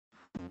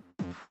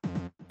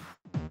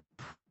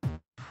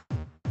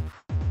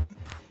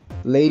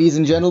Ladies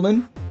and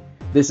gentlemen,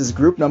 this is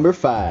group number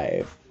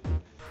 5.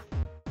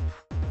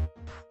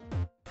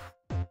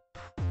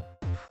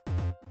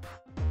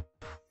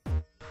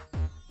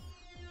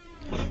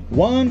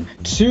 One,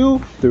 two,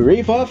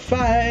 three, four,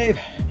 5.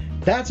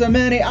 That's how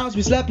many hours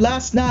we slept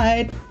last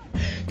night.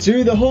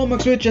 To the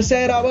homeworks which I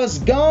said I was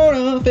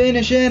gonna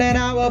finish in an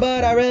hour,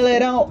 but I really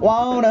don't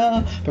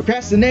wanna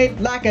procrastinate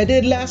like I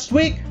did last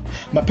week.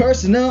 My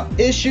personal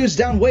issues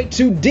down way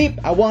too deep.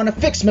 I wanna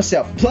fix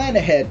myself, plan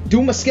ahead,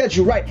 do my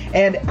schedule right,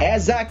 and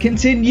as I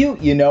continue,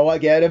 you know I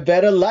get a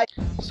better life.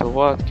 So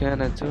what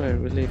can I do? I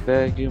really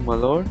beg you, my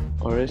lord?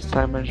 Or is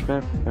time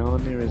management my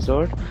only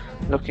resort?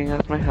 Looking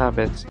at my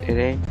habits, it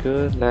ain't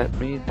good, let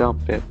me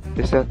dump it.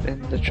 Be set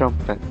in the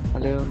trumpet. A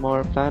little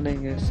more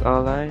planning is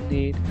all I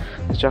need.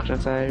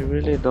 Distractions I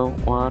really don't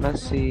wanna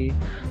see.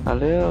 A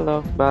little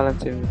of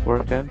balancing with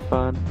work and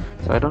fun,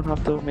 so I don't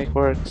have to make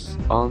works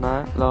all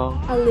night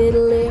long. A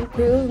little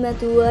improvement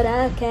to what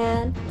I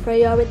can.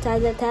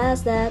 Prioritize the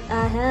tasks that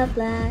I have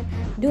planned.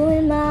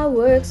 Doing my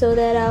work so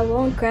that I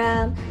won't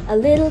cram. A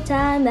little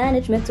time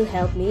management to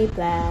help me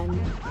plan.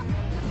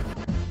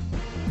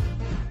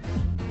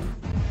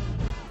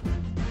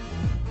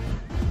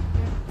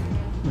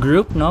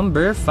 Group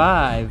number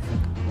 5.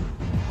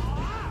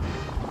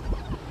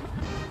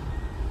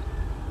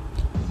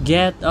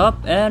 Get up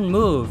and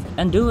move,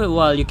 and do it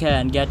while you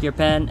can. Get your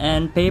pen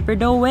and paper,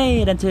 don't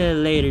wait until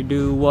later.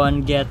 Do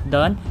one, get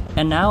done,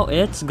 and now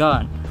it's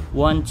gone.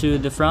 One to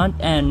the front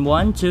and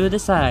one to the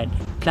side.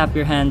 Clap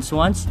your hands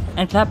once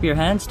and clap your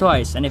hands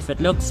twice, and if it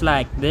looks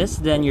like this,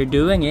 then you're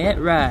doing it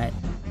right.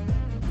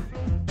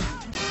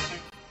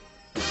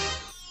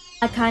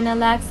 I kinda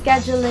lack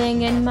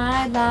scheduling in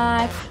my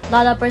life.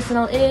 Lot of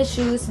personal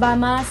issues by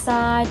my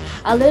side.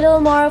 A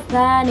little more of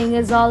planning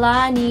is all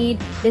I need.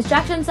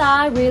 Distractions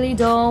I really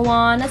don't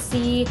wanna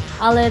see.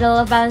 A little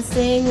of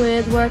balancing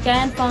with work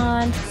and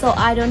fun, so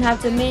I don't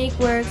have to make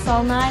works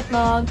all night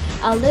long.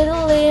 A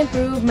little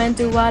improvement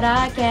to what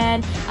I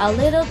can. A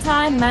little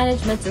time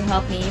management to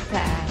help me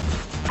plan.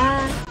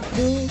 I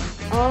do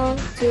all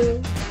to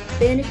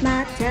finish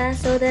my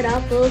task so that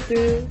I'll pull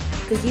through.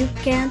 Cause you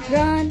can't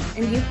run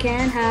and you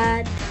can't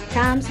hide.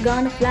 Time's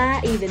gonna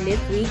fly even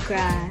if we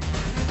cry.